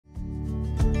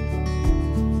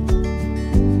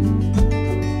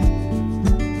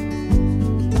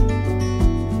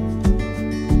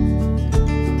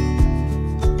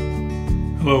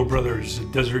brothers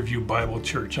at Desert View Bible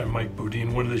Church. I'm Mike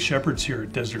Bodine, one of the shepherds here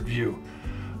at Desert View.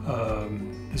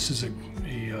 This is a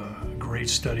great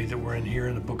study that we're in here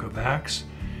in the book of Acts,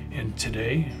 and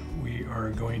today we are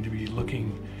going to be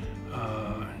looking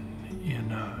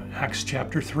in Acts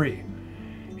chapter 3.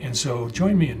 And so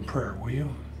join me in prayer, will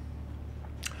you?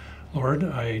 Lord,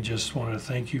 I just want to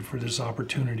thank you for this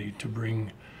opportunity to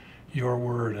bring your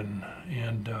word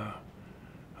and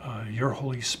your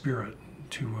Holy Spirit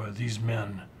to these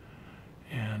men.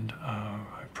 And I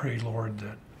pray, Lord,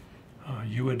 that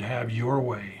you would have your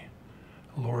way.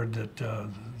 Lord, that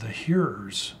the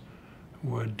hearers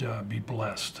would be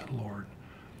blessed, Lord.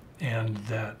 And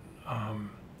that,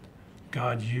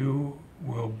 God, you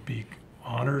will be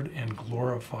honored and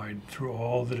glorified through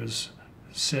all that is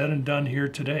said and done here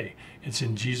today. It's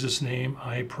in Jesus' name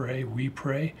I pray, we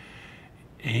pray.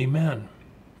 Amen.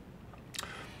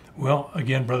 Well,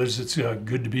 again, brothers, it's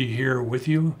good to be here with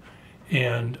you.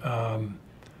 And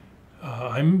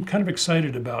I'm kind of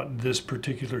excited about this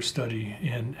particular study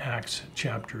in Acts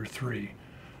chapter 3.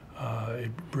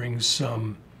 It brings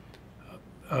some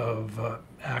of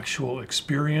actual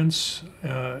experience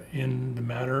in the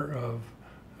matter of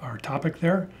our topic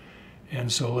there.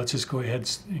 And so let's just go ahead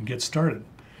and get started.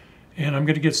 And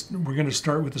we're going to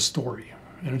start with a story,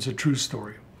 and it's a true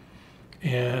story.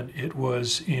 And it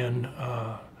was in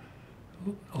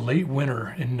late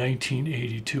winter in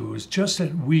 1982. It was just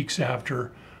weeks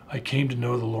after I came to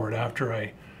know the Lord, after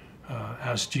I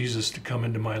asked Jesus to come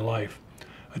into my life.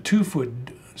 A 2-foot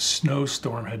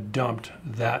snowstorm had dumped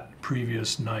that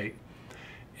previous night.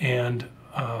 And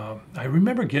I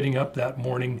remember getting up that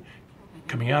morning,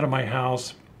 coming out of my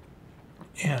house,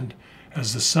 and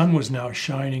as the sun was now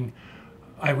shining,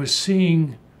 I was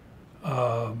seeing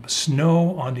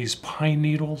snow on these pine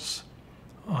needles,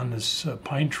 on this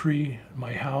pine tree at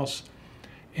my house,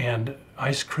 and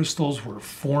ice crystals were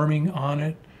forming on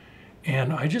it.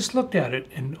 And I just looked at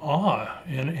it in awe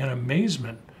and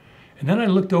amazement. And then I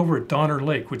looked over at Donner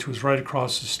Lake, which was right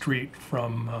across the street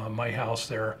from my house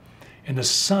there, and the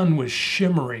sun was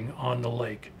shimmering on the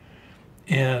lake.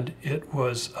 And it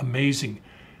was amazing.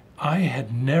 I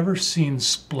had never seen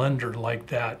splendor like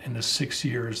that in the 6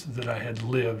 years that I had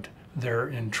lived there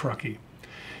in Truckee.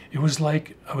 It was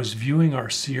like I was viewing our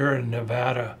Sierra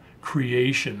Nevada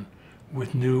creation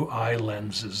with new eye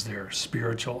lenses there,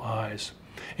 spiritual eyes.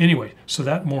 Anyway, so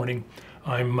that morning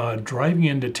I'm driving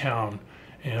into town,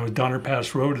 and Donner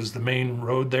Pass Road is the main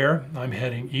road there. I'm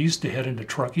heading east to head into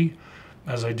Truckee.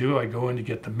 As I do, I go in to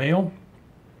get the mail,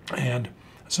 and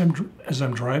as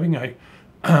I'm driving,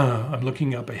 I'm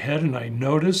looking up ahead, and I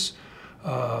notice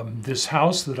this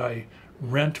house that I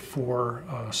rent for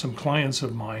some clients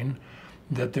of mine,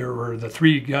 that there were the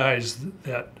 3 guys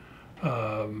that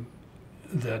were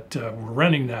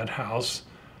renting that house.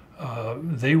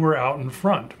 They were out in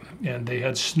front, and they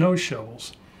had snow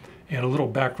shovels. And a little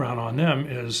background on them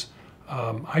is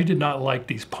I did not like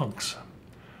these punks.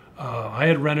 I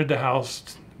had rented the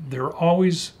house. They were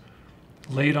always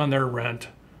late on their rent.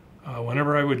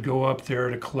 Whenever I would go up there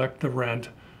to collect the rent,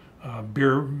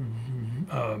 beer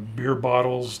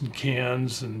bottles and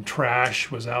cans and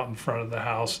trash was out in front of the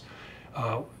house.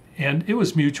 And it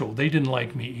was mutual. They didn't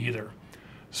like me either.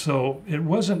 So it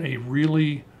wasn't a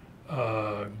really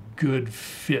good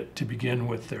fit to begin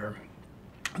with there.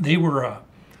 They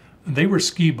were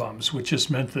ski bums, which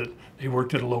just meant that they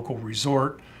worked at a local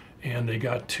resort, and they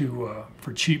got to,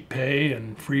 for cheap pay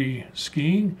and free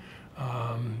skiing,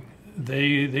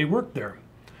 they worked there.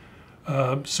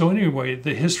 So anyway,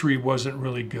 the history wasn't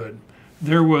really good.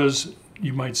 There was,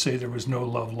 you might say, there was no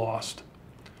love lost.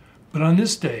 But on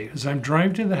this day, as I'm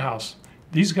driving to the house,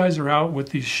 these guys are out with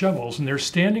these shovels, and they're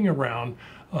standing around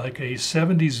like a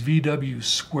 70s VW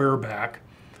squareback,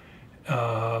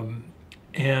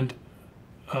 and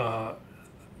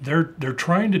they're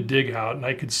trying to dig out, and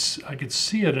I could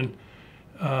see it, and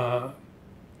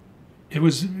it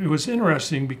was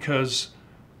interesting because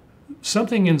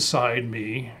something inside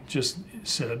me just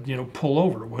said, pull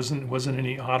over. It wasn't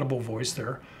any audible voice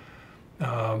there.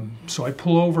 So I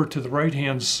pull over to the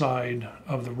right-hand side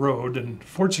of the road, and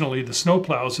fortunately the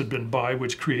snowplows had been by,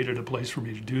 which created a place for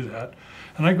me to do that.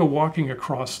 And I go walking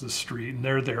across the street, and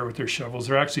they're there with their shovels.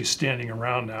 They're actually standing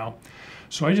around now.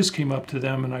 So I just came up to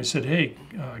them and I said, hey,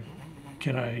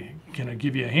 can I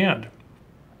give you a hand?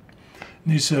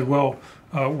 And he said, well,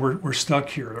 we're stuck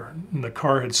here. And the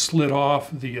car had slid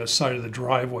off the side of the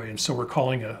driveway, and so we're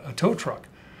calling a tow truck.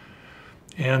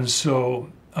 And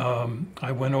so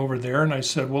I went over there and I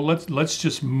said, well, let's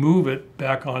just move it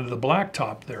back onto the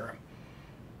blacktop there.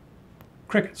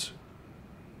 Crickets.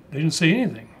 They didn't say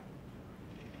anything.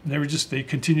 They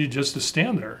continued just to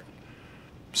stand there.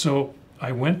 So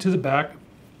I went to the back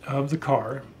of the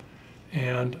car,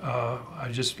 and I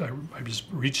just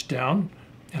reached down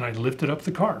and I lifted up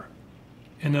the car.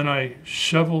 And then I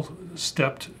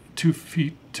stepped 2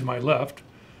 feet to my left,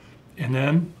 and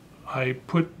then I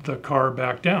put the car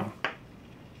back down.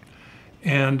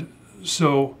 And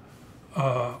so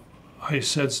I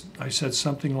said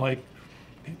something like,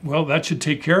 well, that should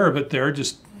take care of it there.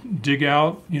 Just dig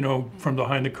out, from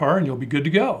behind the car and you'll be good to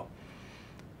go.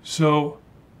 So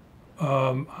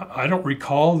I don't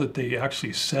recall that they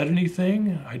actually said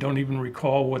anything. I don't even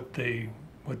recall what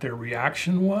their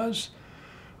reaction was.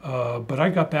 But I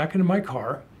got back into my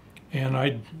car and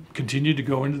I continued to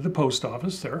go into the post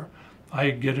office there. I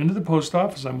get into the post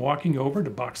office, I'm walking over to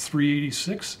box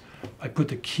 386. I put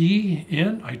the key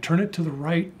in, I turn it to the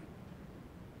right,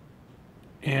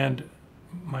 and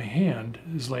my hand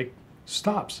is like,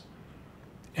 stops.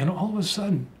 And all of a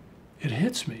sudden, it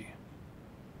hits me.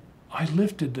 I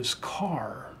lifted this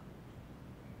car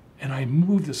and I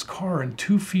moved this car in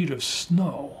 2 feet of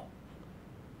snow.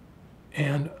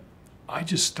 And I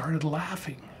just started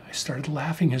laughing. I started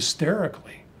laughing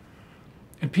hysterically.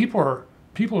 And people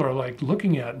are like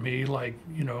looking at me like,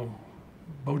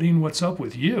 Bodine, what's up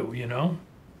with you, It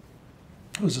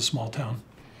was a small town.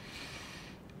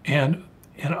 And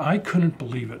I couldn't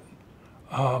believe it.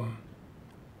 All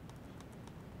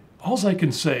I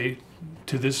can say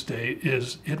to this day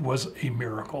is it was a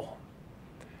miracle.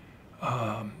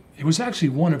 It was actually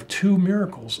one of 2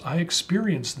 miracles I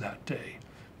experienced that day,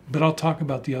 but I'll talk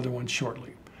about the other one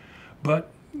shortly. But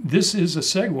this is a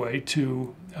segue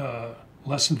to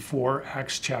Lesson 4,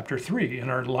 Acts chapter 3, in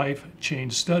our life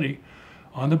change study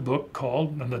on the book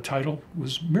and the title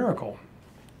was Miracle.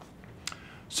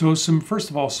 So first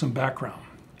of all, some background.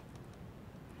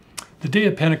 The day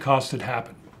of Pentecost had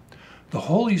happened. The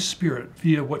Holy Spirit,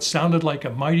 via what sounded like a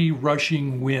mighty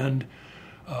rushing wind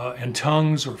and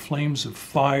tongues or flames of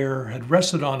fire, had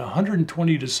rested on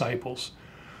 120 disciples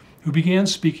who began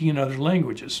speaking in other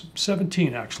languages,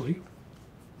 17 actually.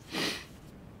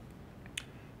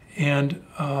 And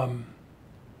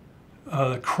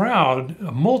the crowd,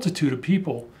 a multitude of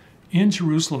people in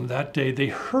Jerusalem that day, they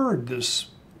heard this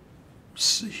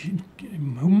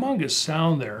humongous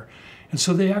sound there. And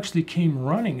so they actually came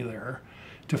running there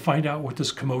to find out what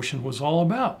this commotion was all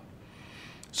about.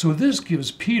 So this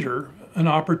gives Peter an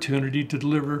opportunity to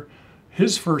deliver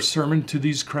his first sermon to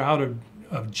these crowd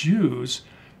of Jews,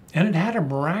 and it had a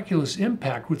miraculous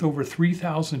impact with over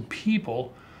 3,000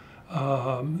 people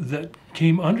that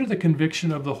came under the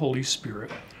conviction of the Holy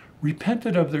Spirit,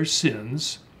 repented of their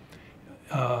sins,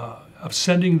 of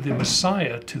sending the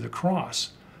Messiah to the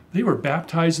cross. They were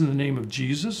baptized in the name of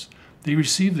Jesus. They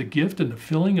received the gift and the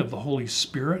filling of the Holy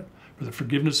Spirit for the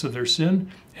forgiveness of their sin.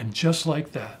 And just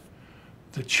like that,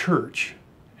 the church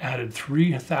added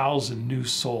 3,000 new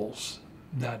souls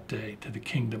that day to the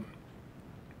kingdom.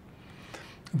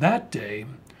 That day,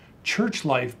 church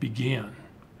life began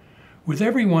with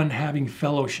everyone having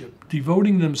fellowship,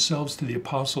 devoting themselves to the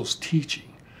apostles'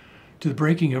 teaching, to the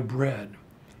breaking of bread,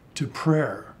 to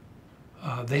prayer.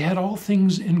 They had all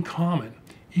things in common,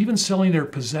 even selling their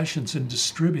possessions and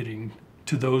distributing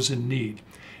to those in need.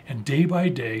 And day by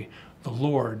day, the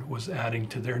Lord was adding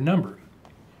to their number.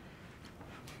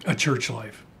 A church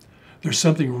life. There's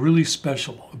something really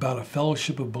special about a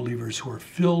fellowship of believers who are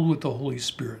filled with the Holy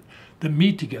Spirit that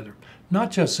meet together,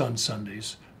 not just on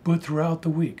Sundays, but throughout the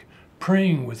week,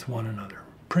 praying with one another,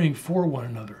 praying for one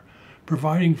another,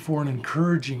 providing for and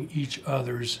encouraging each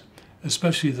others,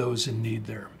 especially those in need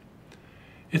there.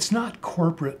 It's not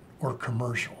corporate or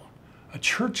commercial. A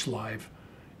church life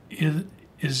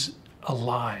is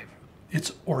alive.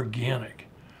 It's organic.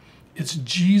 It's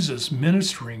Jesus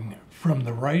ministering from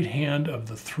the right hand of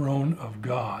the throne of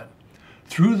God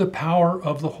through the power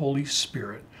of the Holy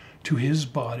Spirit to his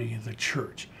body, the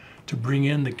church, to bring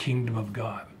in the kingdom of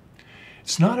God.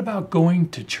 It's not about going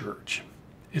to church.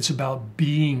 It's about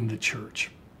being the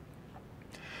church.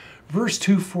 Verse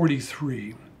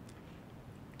 243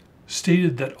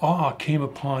 stated that awe came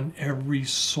upon every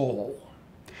soul,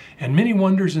 and many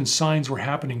wonders and signs were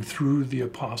happening through the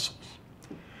apostles.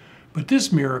 But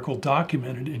this miracle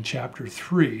documented in chapter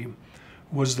 3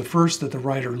 was the first that the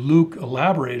writer Luke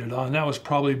elaborated on. That was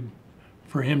probably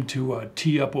for him to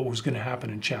tee up what was going to happen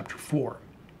in chapter 4.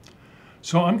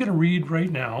 So I'm going to read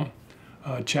right now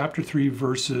chapter 3,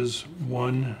 verses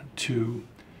 1 to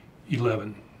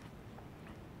 11.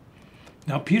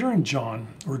 Now Peter and John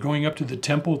were going up to the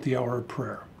temple at the hour of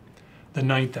prayer, the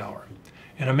 9th hour,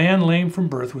 and a man lame from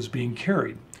birth was being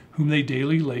carried, whom they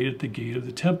daily laid at the gate of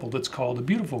the temple that's called the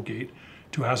Beautiful Gate,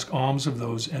 to ask alms of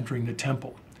those entering the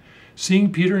temple,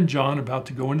 Seeing Peter and John about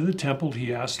to go into the temple,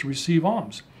 he asked to receive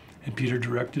alms. And Peter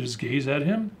directed his gaze at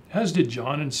him, as did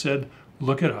John, and said,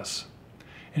 "Look at us."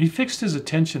 And he fixed his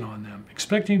attention on them,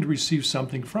 expecting to receive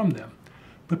something from them.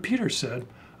 But Peter said,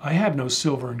 "I have no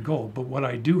silver and gold, but what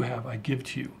I do have I give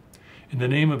to you. In the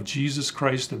name of Jesus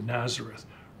Christ of Nazareth,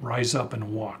 rise up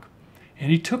and walk." And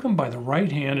he took him by the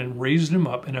right hand and raised him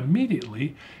up, and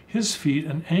immediately his feet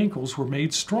and ankles were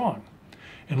made strong.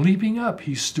 And leaping up,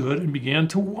 he stood and began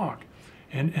to walk,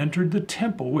 and entered the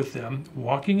temple with them,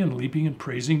 walking and leaping and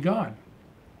praising God.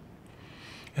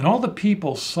 And all the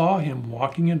people saw him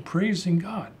walking and praising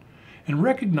God, and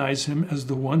recognized him as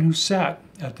the one who sat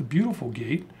at the beautiful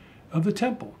gate of the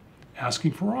temple,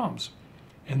 asking for alms.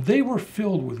 And they were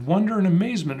filled with wonder and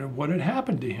amazement at what had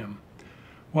happened to him.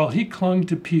 While he clung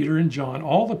to Peter and John,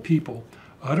 all the people,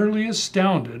 utterly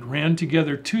astounded, ran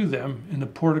together to them in the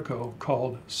portico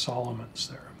called Solomon's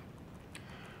there.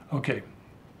 Okay,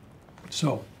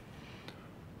 so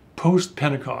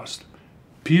post-Pentecost,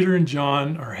 Peter and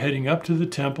John are heading up to the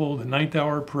temple, the 9th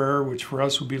hour prayer, which for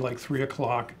us would be like 3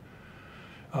 o'clock.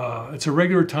 It's a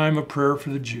regular time of prayer for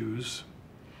the Jews.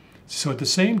 So at the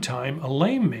same time, a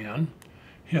lame man,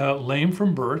 lame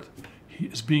from birth, he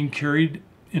is being carried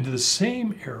into the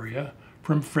same area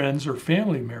from friends or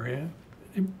family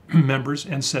members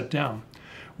and set down.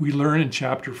 We learn in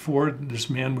chapter 4 that this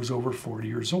man was over 40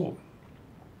 years old.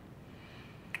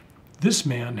 This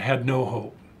man had no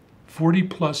hope. 40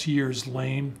 plus years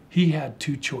lame, he had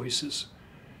two choices.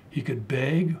 He could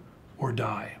beg or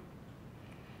die.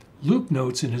 Luke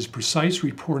notes in his precise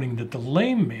reporting that the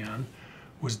lame man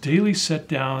was daily set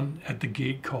down at the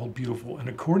gate called Beautiful, and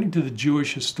according to the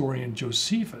Jewish historian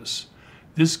Josephus,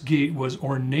 this gate was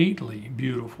ornately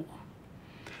beautiful.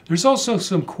 There's also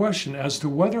some question as to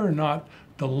whether or not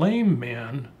the lame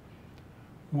man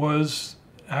was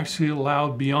actually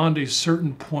allowed beyond a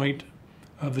certain point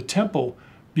of the temple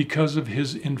because of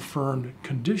his infirmed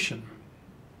condition.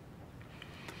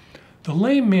 The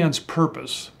lame man's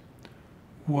purpose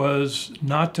was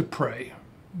not to pray,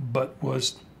 but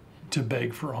was to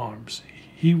beg for alms.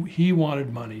 He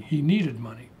wanted money. He needed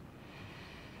money.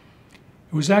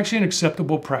 It was actually an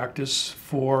acceptable practice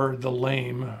for the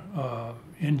lame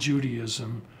in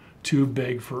Judaism to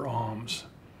beg for alms.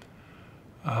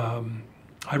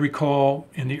 I recall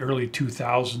in the early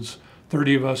 2000s,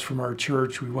 30 of us from our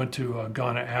church, we went to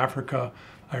Ghana, Africa.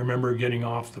 I remember getting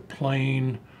off the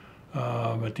plane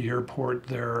at the airport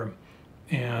there,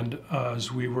 and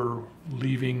as we were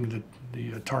leaving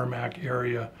the tarmac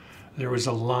area, there was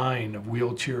a line of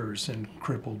wheelchairs and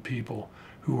crippled people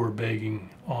who were begging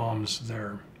alms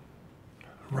there.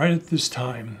 Right at this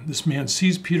time, this man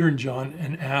sees Peter and John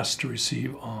and asks to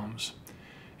receive alms.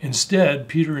 Instead,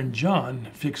 Peter and John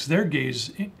fixed their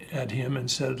gaze at him and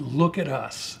said, "Look at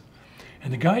us."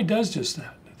 And the guy does just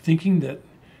that, thinking that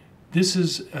this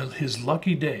is his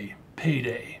lucky day,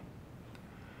 payday.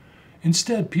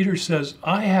 Instead, Peter says,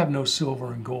 "I have no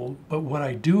silver and gold, but what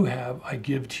I do have, I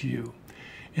give to you.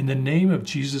 In the name of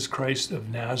Jesus Christ of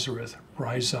Nazareth,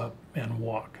 rise up and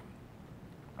walk."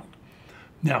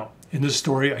 Now, in this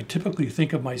story, I typically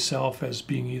think of myself as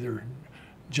being either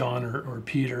John or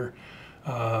Peter,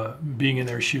 being in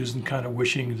their shoes and kind of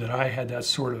wishing that I had that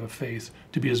sort of a faith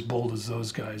to be as bold as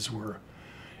those guys were.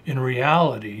 In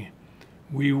reality,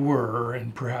 we were,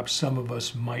 and perhaps some of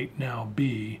us might now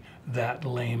be, that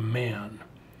lame man,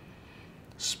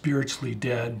 spiritually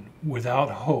dead, without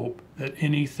hope that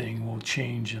anything will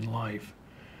change in life.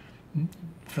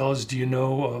 Fellas, do you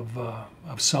know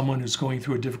of someone who's going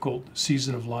through a difficult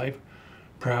season of life?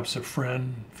 Perhaps a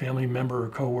friend, family member, or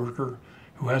coworker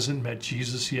who hasn't met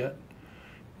Jesus yet?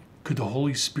 Could the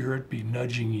Holy Spirit be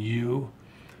nudging you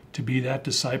to be that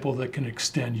disciple that can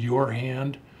extend your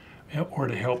hand or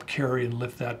to help carry and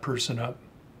lift that person up?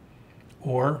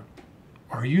 Or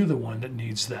are you the one that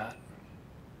needs that?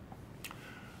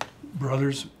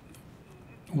 Brothers,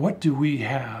 what do we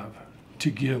have to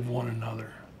give one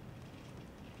another?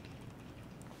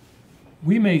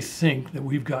 We may think that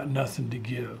we've got nothing to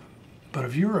give, but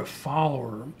if you're a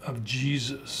follower of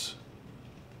Jesus,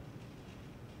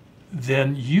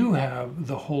 then you have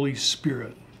the Holy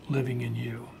Spirit living in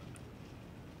you.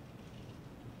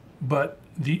 But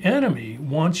the enemy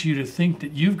wants you to think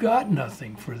that you've got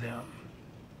nothing for them.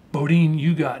 Bodine,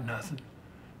 you got nothing.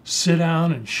 Sit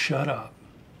down and shut up.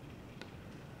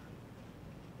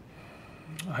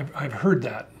 I've heard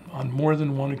that on more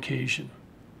than one occasion.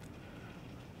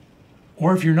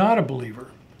 Or if you're not a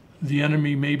believer, the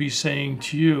enemy may be saying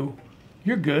to you,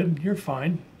 "You're good, you're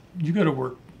fine. You go to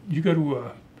work, you go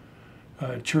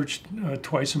to church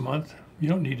twice a month. You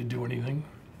don't need to do anything."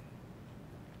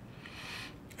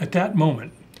 At that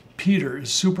moment, Peter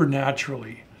is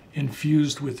supernaturally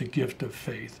infused with the gift of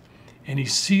faith, and he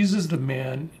seizes the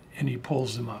man and he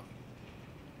pulls him up.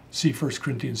 See 1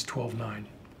 Corinthians 12:9.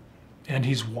 And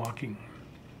he's walking.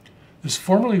 This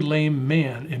formerly lame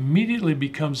man immediately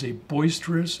becomes a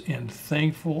boisterous and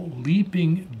thankful,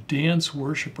 leaping dance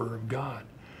worshiper of God.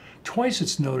 Twice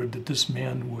it's noted that this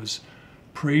man was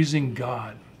praising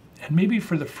God. And maybe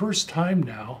for the first time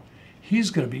now, he's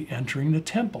going to be entering the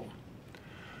temple.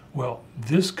 Well,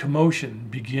 this commotion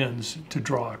begins to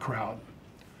draw a crowd.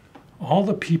 All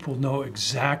the people know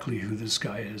exactly who this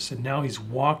guy is, and now he's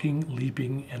walking,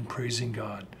 leaping, and praising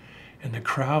God. And the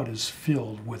crowd is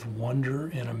filled with wonder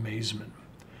and amazement.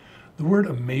 The word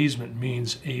amazement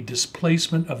means a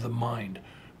displacement of the mind,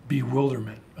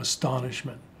 bewilderment,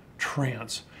 astonishment,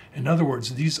 trance. In other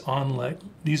words, these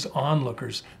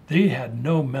onlookers, they had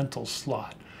no mental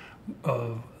slot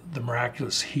of the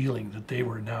miraculous healing that they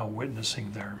were now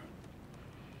witnessing there.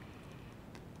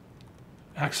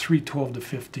 Acts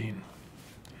 3:12-15.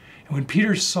 And when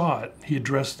Peter saw it, he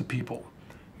addressed the people.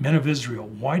 Men of Israel,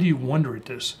 why do you wonder at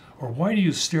this? Or why do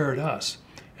you stare at us,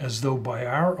 as though by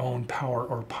our own power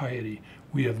or piety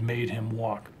we have made him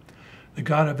walk? The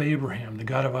God of Abraham, the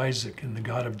God of Isaac, and the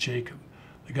God of Jacob,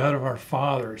 the God of our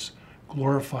fathers,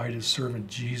 glorified his servant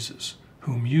Jesus,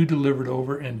 whom you delivered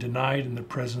over and denied in the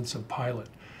presence of Pilate,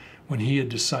 when he had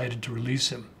decided to release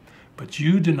him. But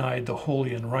you denied the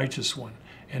holy and righteous one,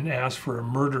 and asked for a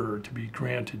murderer to be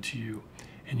granted to you.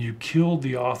 And you killed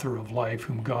the author of life,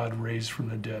 whom God raised from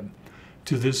the dead.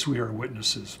 To this we are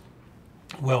witnesses.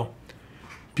 Well,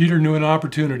 Peter knew an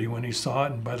opportunity when he saw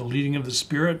it, and by the leading of the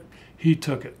Spirit, he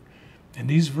took it. In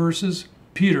these verses,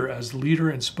 Peter, as leader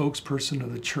and spokesperson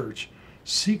of the church,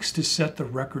 seeks to set the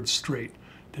record straight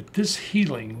that this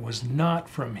healing was not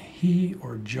from he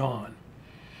or John,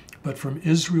 but from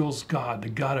Israel's God, the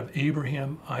God of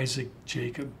Abraham, Isaac,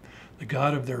 Jacob, the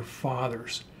God of their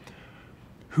fathers,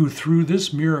 who through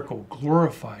this miracle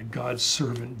glorified God's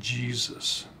servant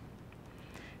Jesus.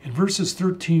 In verses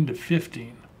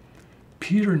 13-15,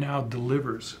 Peter now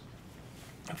delivers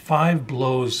 5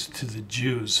 blows to the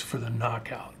Jews for the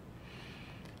knockout.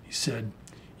 He said,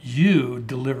 you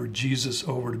delivered Jesus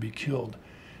over to be killed.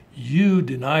 You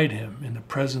denied him in the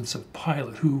presence of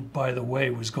Pilate, who, by the way,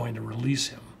 was going to release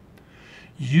him.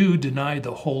 You denied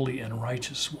the holy and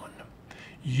righteous one.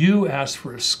 You asked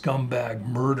for a scumbag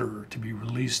murderer to be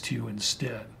released to you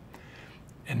instead.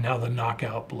 And now the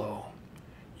knockout blow.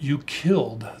 You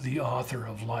killed the author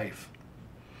of life.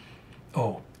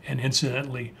 Oh, and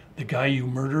incidentally, the guy you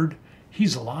murdered,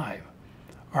 he's alive.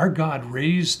 Our God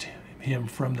raised him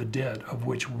from the dead, of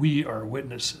which we are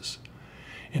witnesses.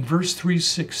 In verse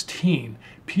 3:16,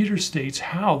 Peter states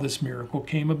how this miracle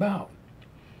came about.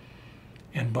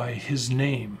 And by his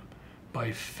name,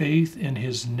 by faith in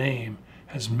his name,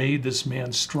 has made this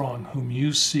man strong, whom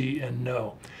you see and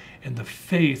know. And the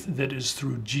faith that is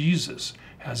through Jesus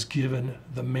has given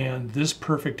the man this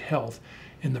perfect health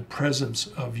in the presence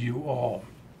of you all.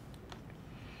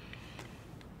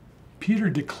 Peter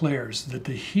declares that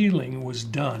the healing was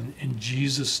done in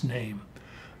Jesus' name,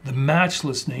 the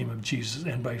matchless name of Jesus,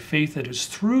 and by faith that is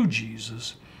through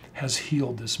Jesus has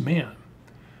healed this man.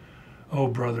 Oh,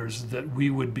 brothers, that we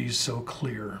would be so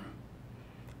clear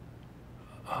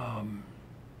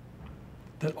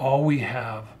that all we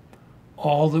have,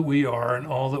 all that we are, and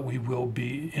all that we will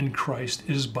be in Christ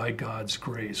is by God's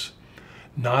grace,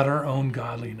 not our own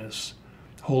godliness,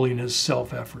 holiness,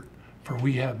 self-effort. For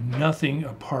we have nothing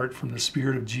apart from the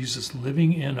Spirit of Jesus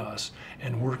living in us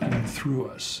and working through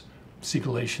us. See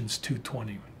Galatians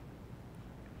 2:20.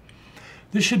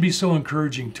 This should be so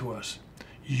encouraging to us.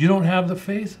 You don't have the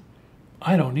faith?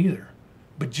 I don't either,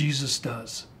 but Jesus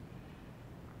does.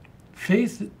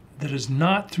 Faith that is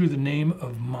not through the name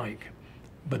of Mike,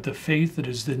 but the faith that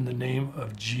is in the name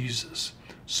of Jesus.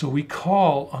 So we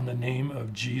call on the name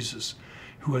of Jesus,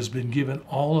 who has been given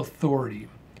all authority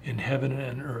in heaven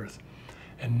and earth,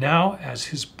 and now as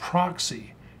his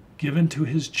proxy given to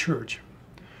his church.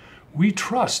 We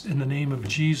trust in the name of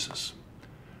Jesus.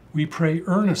 We pray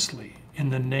earnestly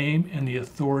in the name and the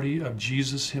authority of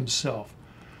Jesus himself,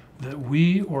 that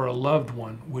we or a loved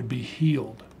one would be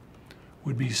healed,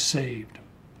 would be saved.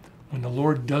 When the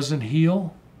Lord doesn't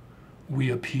heal, we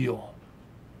appeal.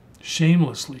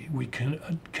 Shamelessly, we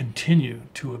can continue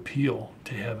to appeal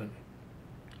to heaven.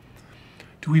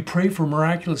 Do we pray for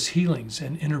miraculous healings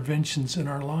and interventions in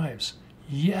our lives?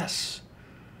 Yes.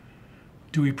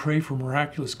 Do we pray for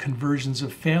miraculous conversions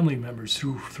of family members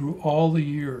who, through all the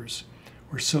years,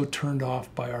 were so turned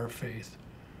off by our faith?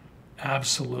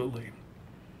 Absolutely.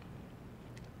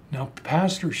 Now,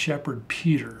 Pastor Shepherd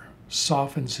Peter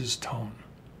softens his tone.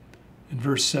 In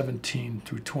verse 17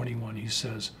 through 21, he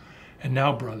says, "And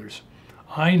now, brothers,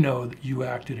 I know that you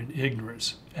acted in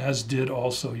ignorance, as did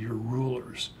also your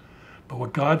rulers. But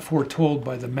what God foretold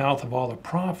by the mouth of all the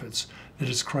prophets, that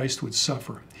as Christ would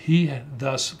suffer, he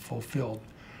thus fulfilled.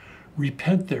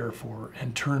 Repent therefore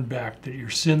and turn back, that your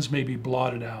sins may be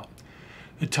blotted out.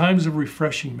 The times of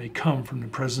refreshing may come from the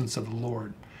presence of the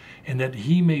Lord, and that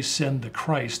he may send the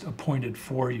Christ appointed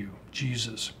for you,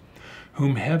 Jesus,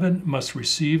 whom heaven must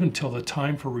receive until the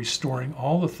time for restoring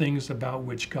all the things about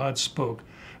which God spoke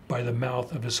by the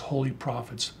mouth of his holy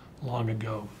prophets long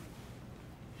ago."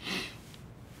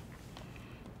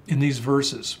 In these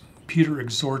verses, Peter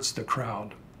exhorts the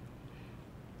crowd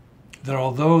that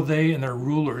although they and their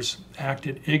rulers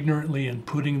acted ignorantly in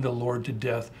putting the Lord to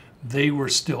death, they were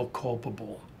still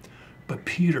culpable. But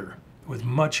Peter, with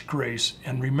much grace,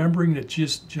 and remembering that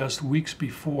just weeks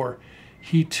before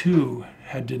he too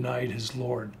had denied his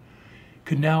Lord,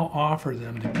 could now offer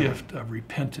them the gift of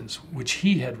repentance which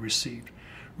he had received,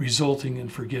 resulting in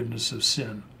forgiveness of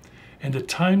sin. And the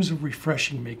times of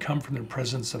refreshing may come from the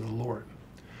presence of the Lord.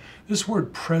 This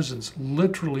word presence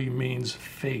literally means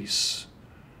face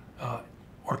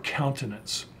or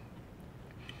countenance.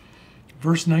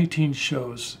 Verse 19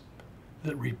 shows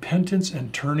that repentance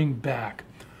and turning back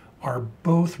are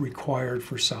both required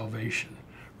for salvation.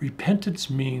 Repentance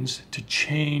means to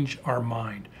change our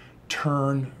mind,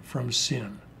 turn from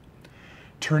sin.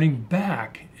 Turning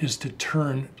back is to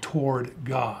turn toward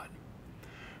God.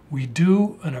 We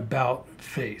do an about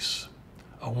face,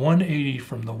 a 180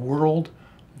 from the world,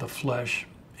 the flesh,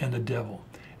 and the devil,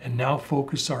 and now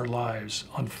focus our lives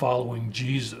on following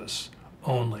Jesus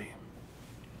only.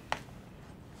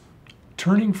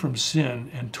 Turning from sin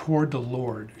and toward the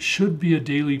Lord should be a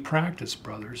daily practice,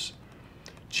 brothers.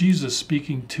 Jesus,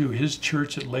 speaking to his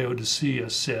church at Laodicea,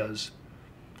 says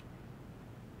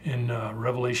in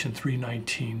Revelation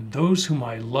 3:19, "Those whom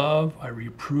I love, I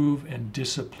reprove and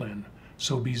discipline,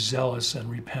 so be zealous and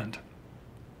repent."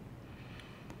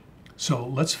 So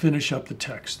let's finish up the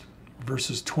text,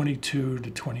 verses 22 to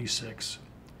 26.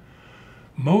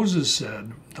 Moses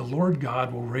said, "The Lord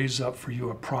God will raise up for you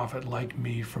a prophet like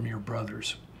me from your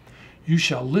brothers. You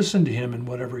shall listen to him in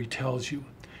whatever he tells you.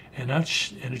 And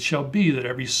it shall be that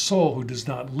every soul who does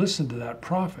not listen to that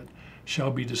prophet shall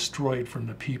be destroyed from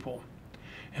the people.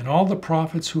 And all the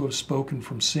prophets who have spoken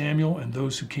from Samuel and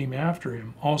those who came after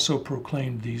him also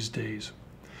proclaimed these days.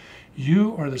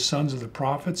 You are the sons of the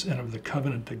prophets and of the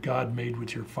covenant that God made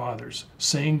with your fathers,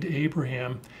 saying to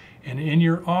Abraham, 'And in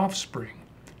your offspring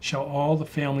shall all the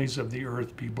families of the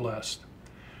earth be blessed.'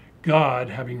 God,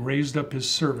 having raised up his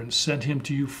servant, sent him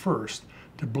to you first,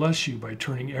 to bless you by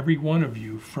turning every one of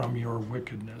you from your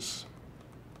wickedness."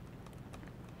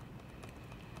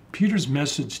 Peter's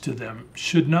message to them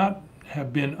should not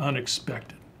have been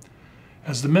unexpected,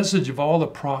 as the message of all the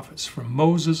prophets from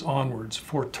Moses onwards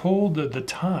foretold the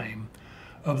time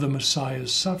of the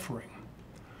Messiah's suffering.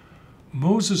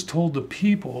 Moses told the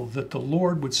people that the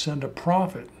Lord would send a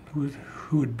prophet who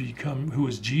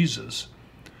was Jesus,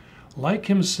 like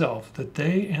himself, that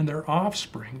they and their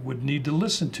offspring would need to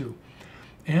listen to.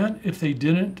 And if they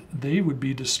didn't, they would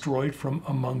be destroyed from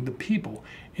among the people,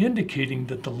 indicating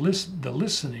that the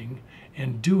listening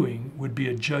and doing would be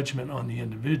a judgment on the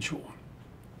individual.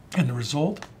 And the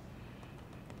result,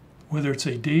 whether it's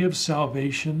a day of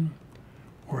salvation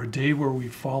or a day where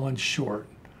we've fallen short,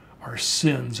 our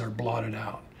sins are blotted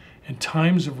out, and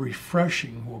times of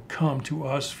refreshing will come to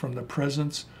us from the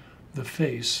presence, the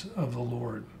face of the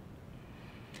Lord.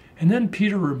 And then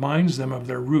Peter reminds them of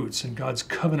their roots and God's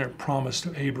covenant promise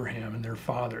to Abraham and their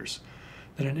fathers,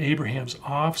 that in Abraham's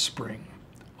offspring,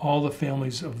 all the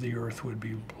families of the earth would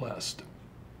be blessed.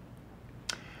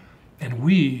 And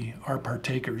we are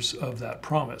partakers of that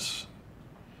promise.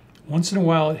 Once in a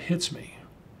while it hits me.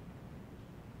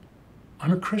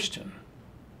 I'm a Christian.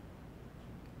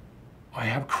 I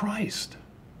have Christ.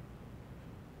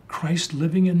 Christ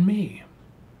living in me.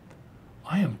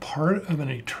 I am part of an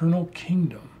eternal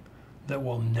kingdom that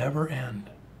will never end.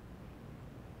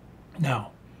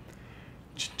 Now,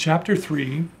 chapter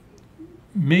 3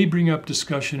 may bring up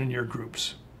discussion in your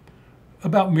groups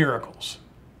about miracles.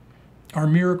 Are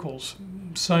miracles,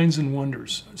 signs and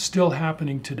wonders, still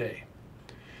happening today?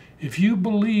 If you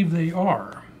believe they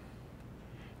are,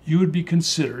 you would be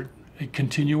considered a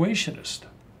continuationist.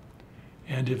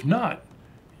 And if not,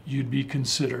 you'd be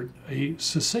considered a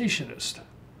cessationist.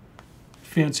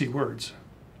 Fancy words.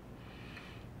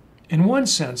 In one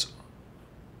sense,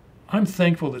 I'm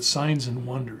thankful that signs and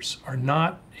wonders are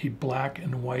not a black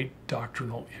and white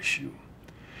doctrinal issue.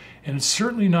 And it's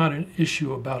certainly not an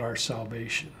issue about our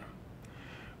salvation.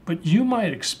 But you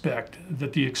might expect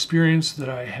that the experience that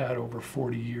I had over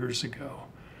 40 years ago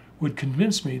would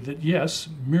convince me that yes,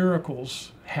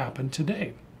 miracles happen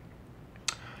today.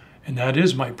 And that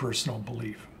is my personal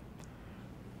belief.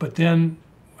 But then,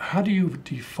 how do you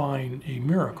define a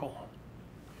miracle?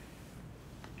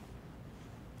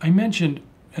 I mentioned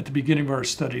at the beginning of our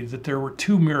study that there were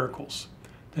 2 miracles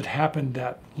that happened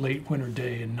that late winter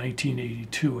day in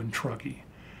 1982 in Truckee.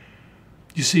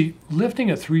 You see, lifting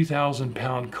a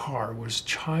 3,000-pound car was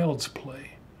child's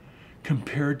play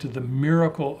compared to the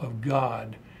miracle of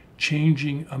God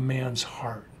changing a man's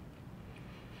heart.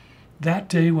 That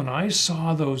day when I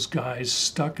saw those guys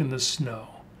stuck in the snow,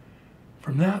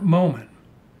 from that moment,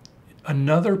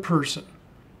 another person,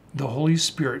 the Holy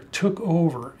Spirit, took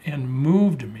over and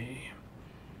moved me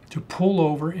to pull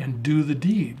over and do the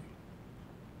deed.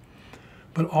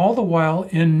 But all the while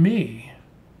in me,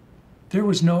 there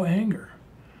was no anger,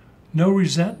 no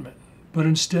resentment, but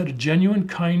instead a genuine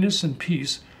kindness and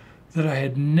peace that I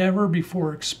had never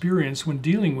before experienced when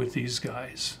dealing with these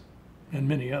guys and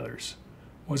many others.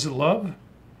 Was it love?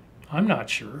 I'm not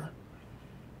sure.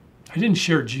 I didn't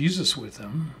share Jesus with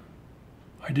them.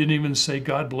 I didn't even say,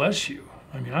 God bless you.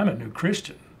 I mean, I'm a new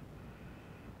Christian.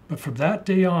 But from that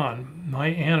day on, my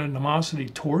animosity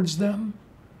towards them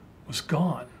was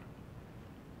gone.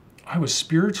 I was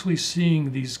spiritually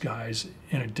seeing these guys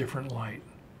in a different light.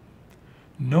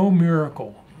 No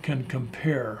miracle can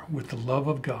compare with the love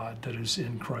of God that is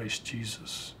in Christ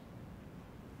Jesus.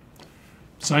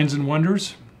 Signs and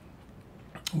wonders,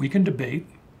 we can debate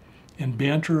and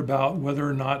banter about whether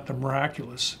or not the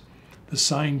miraculous, the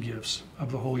sign gifts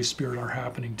of the Holy Spirit are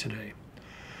happening today.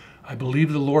 I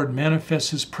believe the Lord manifests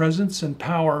his presence and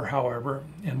power, however,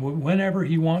 and whenever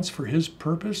he wants for his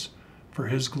purpose, for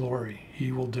his glory,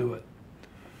 he will do it.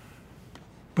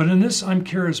 But in this, I'm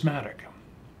charismatic.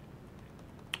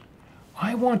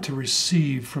 I want to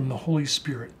receive from the Holy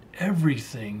Spirit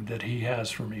everything that he has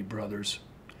for me, brothers.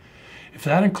 If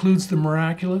that includes the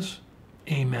miraculous,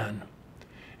 amen.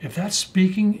 If that's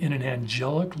speaking in an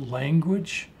angelic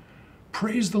language,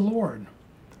 praise the Lord.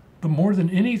 But more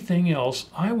than anything else,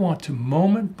 I want to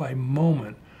moment by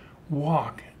moment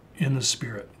walk in the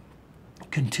Spirit,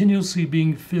 continuously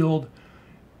being filled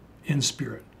in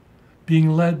Spirit,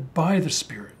 being led by the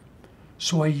Spirit.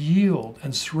 So I yield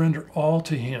and surrender all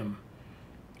to him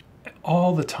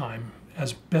all the time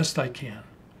as best I can.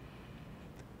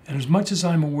 And as much as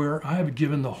I'm aware, I have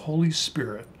given the Holy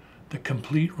Spirit the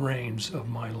complete reins of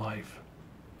my life.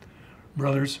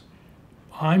 Brothers,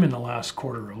 I'm in the last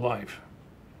quarter of life.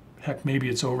 Heck, maybe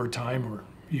it's overtime or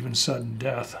even sudden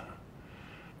death.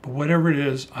 But whatever it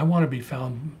is, I want to be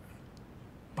found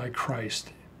by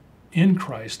Christ, in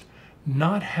Christ,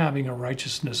 not having a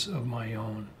righteousness of my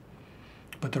own,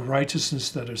 but the righteousness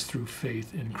that is through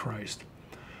faith in Christ.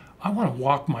 I want to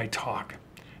walk my talk.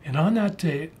 And on that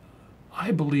day,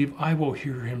 I believe I will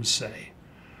hear him say,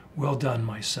 well done,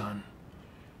 my son,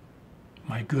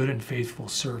 my good and faithful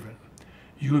servant.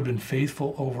 You have been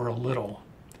faithful over a little,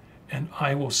 and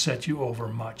I will set you over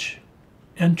much.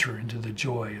 Enter into the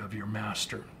joy of your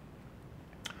master.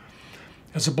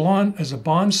 As a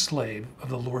bond slave of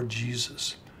the Lord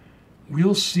Jesus,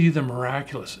 we'll see the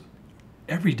miraculous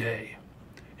every day,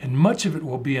 and much of it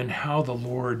will be in how the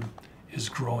Lord is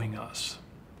growing us.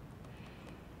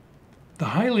 The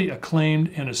highly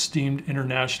acclaimed and esteemed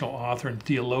international author and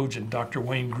theologian, Dr.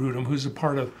 Wayne Grudem, who's a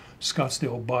part of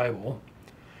Scottsdale Bible,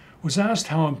 was asked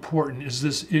how important is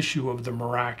this issue of the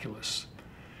miraculous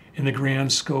in the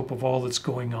grand scope of all that's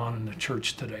going on in the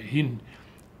church today.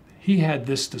 He had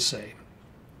this to say: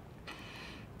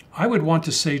 I would want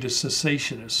to say to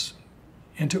cessationists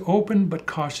and to open but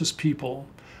cautious people,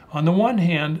 on the one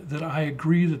hand, that I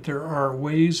agree that there are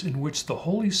ways in which the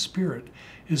Holy Spirit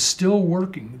is still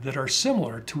working that are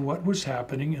similar to what was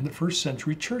happening in the first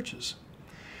century churches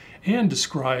and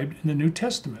described in the New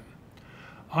Testament.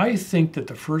 I think that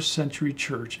the first century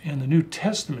church and the New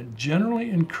Testament generally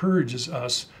encourages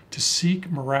us to seek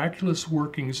miraculous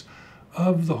workings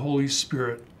of the Holy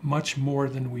Spirit much more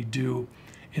than we do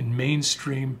in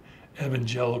mainstream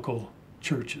evangelical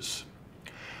churches.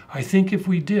 I think if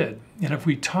we did, and if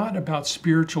we taught about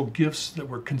spiritual gifts that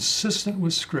were consistent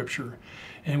with Scripture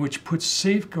and which put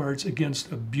safeguards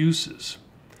against abuses,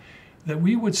 that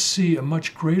we would see a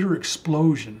much greater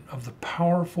explosion of the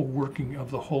powerful working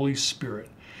of the Holy Spirit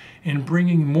in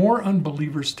bringing more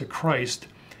unbelievers to Christ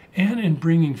and in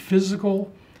bringing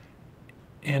physical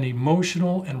and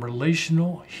emotional and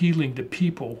relational healing to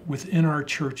people within our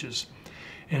churches,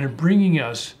 and in bringing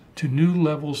us to new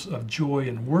levels of joy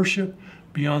and worship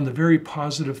beyond the very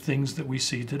positive things that we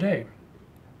see today.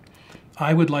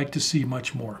 I would like to see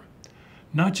much more.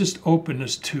 not just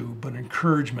openness to, but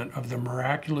encouragement of the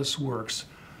miraculous works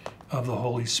of the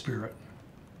Holy Spirit.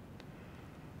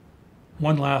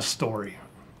 One last story,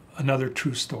 another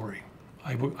true story.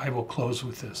 I will close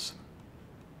with this.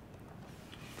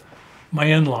 My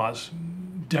in-laws,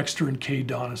 Dexter and Kay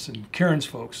Donison, Karen's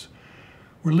folks,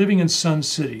 were living in Sun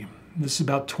City. This is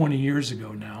about 20 years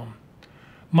ago now.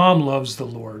 Mom loves the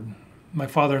Lord. My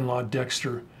father-in-law,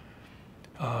 Dexter,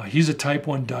 he's a type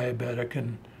 1 diabetic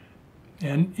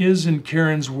and is, in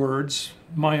Karen's words,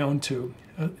 my own too,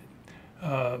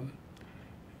 a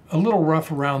little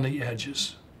rough around the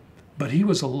edges. But he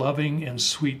was a loving and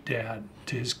sweet dad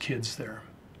to his kids there.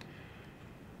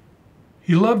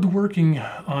 He loved working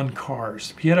on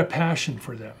cars. He had a passion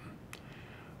for them.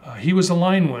 He was a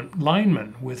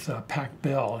lineman with Pac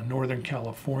Bell in Northern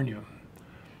California.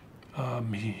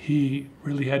 He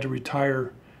really had to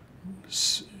retire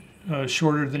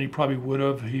shorter than he probably would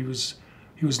have. He was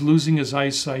losing his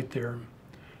eyesight there.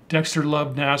 Dexter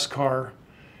loved NASCAR,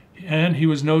 and he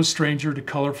was no stranger to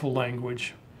colorful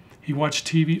language. He watched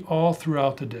TV all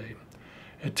throughout the day.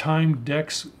 At times,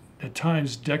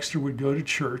 Dexter would go to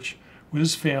church with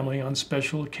his family on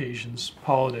special occasions,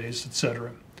 holidays,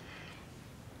 etc.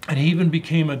 And he even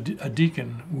became a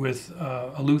deacon with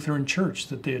a Lutheran church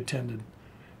that they attended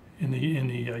in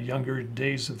the younger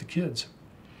days of the kids.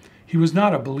 He was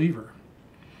not a believer,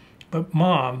 but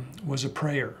Mom was a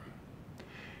prayer.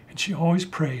 And she always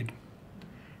prayed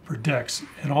for Dex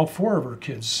and all 4 of her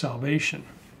kids' salvation.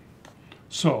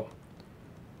 So,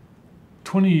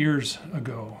 20 years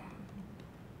ago,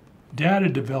 Dad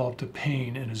had developed a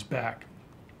pain in his back.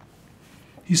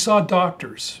 He saw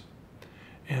doctors,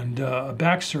 and a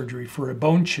back surgery for a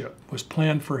bone chip was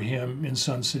planned for him in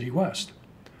Sun City West.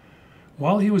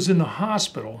 While he was in the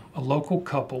hospital, a local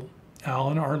couple, Al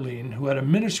and Arlene, who had a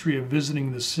ministry of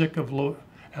visiting the sick at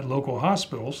local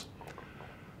hospitals,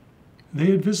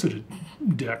 they had visited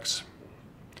Dex.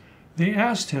 They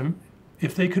asked him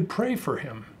if they could pray for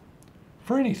him,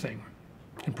 for anything.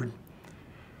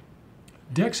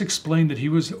 Dex explained that he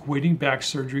was awaiting back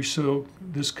surgery, so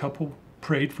this couple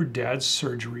prayed for Dad's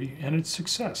surgery and its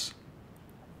success.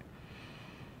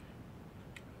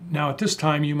 Now, at this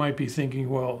time, you might be thinking,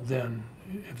 well, then,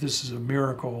 if this is a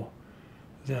miracle,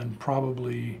 then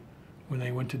probably when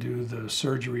they went to do the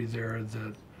surgery there,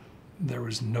 that there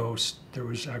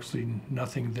was actually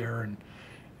nothing there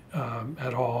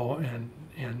at all,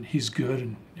 and he's good,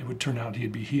 and it would turn out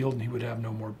he'd be healed and he would have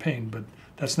no more pain. But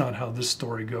that's not how this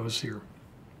story goes here.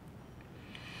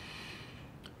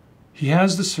 He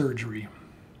has the surgery,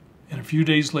 and a few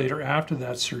days later after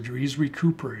that surgery, he's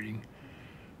recuperating,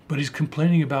 but he's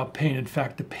complaining about pain. In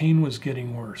fact, the pain was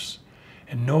getting worse,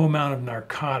 and no amount of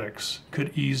narcotics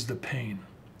could ease the pain.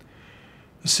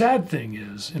 The sad thing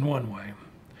is, in one way,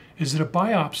 is that a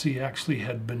biopsy actually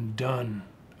had been done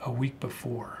a week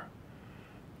before,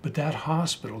 but that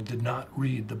hospital did not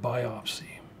read the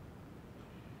biopsy.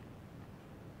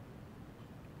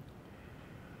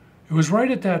 It was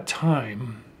right at that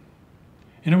time,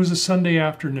 and it was a Sunday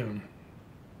afternoon.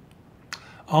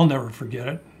 I'll never forget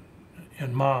it,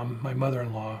 and Mom, my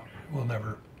mother-in-law, will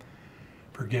never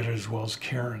forget it, as well as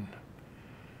Karen.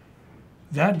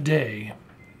 That day,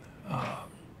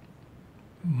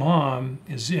 Mom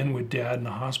is in with Dad in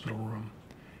the hospital room,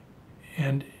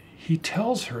 and he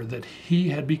tells her that he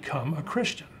had become a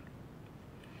Christian.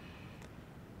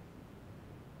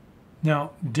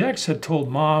 Now, Dex had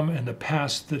told Mom in the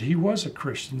past that he was a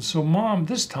Christian, so Mom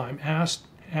this time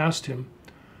asked him,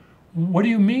 "What do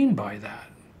you mean by that?"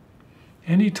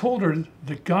 And he told her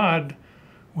that God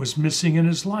was missing in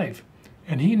his life,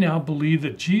 and he now believed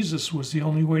that Jesus was the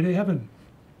only way to heaven,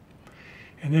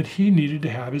 and that he needed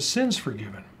to have his sins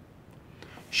forgiven.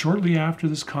 Shortly after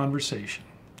this conversation,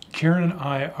 Karen and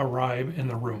I arrive in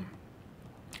the room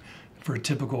for a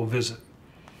typical visit.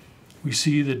 We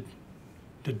see the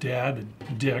dad,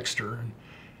 Dexter,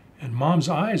 and Mom's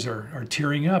eyes are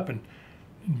tearing up, and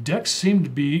Dex seemed to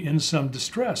be in some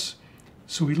distress.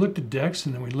 So we looked at Dex,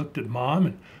 and then we looked at Mom,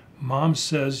 and Mom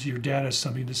says, "Your dad has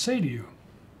something to say to you."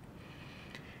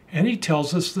 And he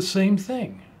tells us the same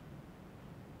thing,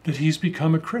 that he's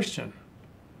become a Christian.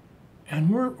 And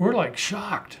we're like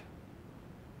shocked.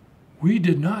 We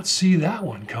did not see that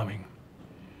one coming.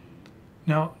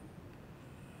 Now,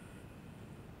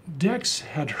 Dex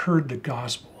had heard the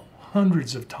gospel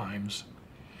hundreds of times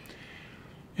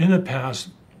in the past,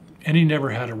 and he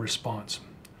never had a response.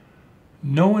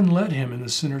 No one led him in the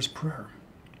sinner's prayer,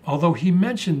 although he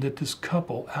mentioned that this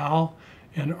couple, Al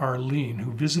and Arlene,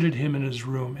 who visited him in his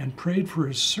room and prayed for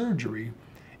his surgery,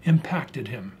 impacted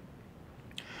him.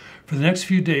 For the next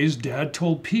few days, Dad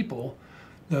told people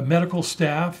the medical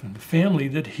staff and the family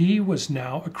that he was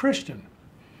now a Christian.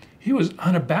 He was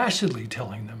unabashedly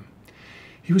telling them.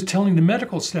 He was telling the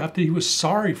medical staff that he was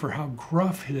sorry for how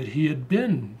gruff that he had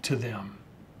been to them.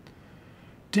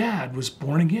 Dad was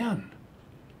born again.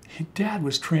 Dad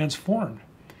was transformed.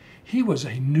 He was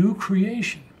a new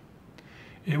creation.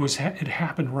 It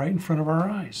happened right in front of our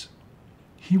eyes.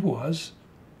 He was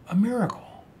a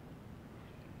miracle.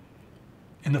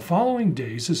 In the following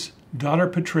days, his daughter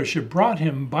Patricia brought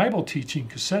him Bible teaching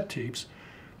cassette tapes,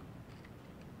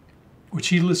 which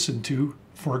he listened to,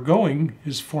 foregoing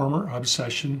his former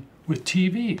obsession with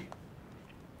TV.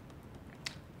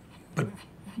 But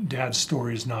Dad's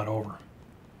story is not over.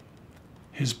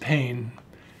 His pain,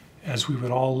 as we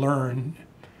would all learn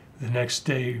the next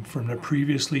day from the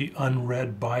previously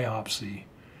unread biopsy,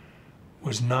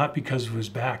 was not because of his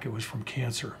back, it was from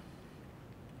cancer.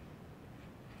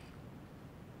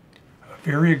 A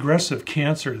very aggressive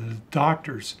cancer that the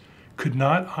doctors could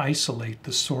not isolate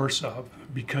the source of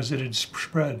because it had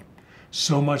spread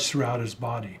so much throughout his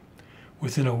body.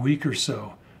 Within a week or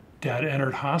so, Dad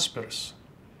entered hospice,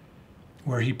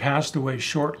 where he passed away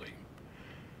shortly,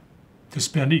 to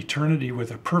spend eternity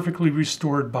with a perfectly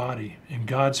restored body in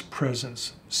God's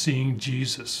presence, seeing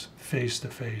Jesus face to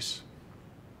face.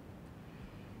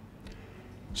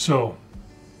 So,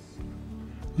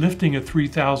 lifting a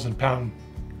 3,000-pound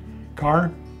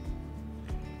car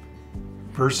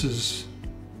versus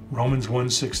Romans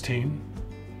 1:16,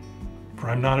 for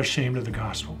I'm not ashamed of the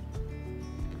gospel.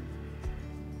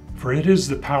 For it is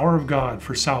the power of God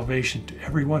for salvation to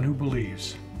everyone who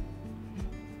believes.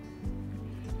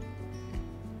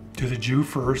 To the Jew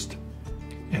first,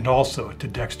 and also to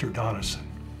Dexter Donison.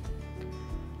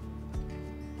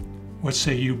 What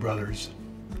say you, brothers?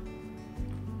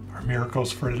 Are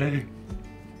miracles for today?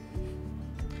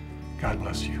 God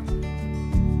bless you.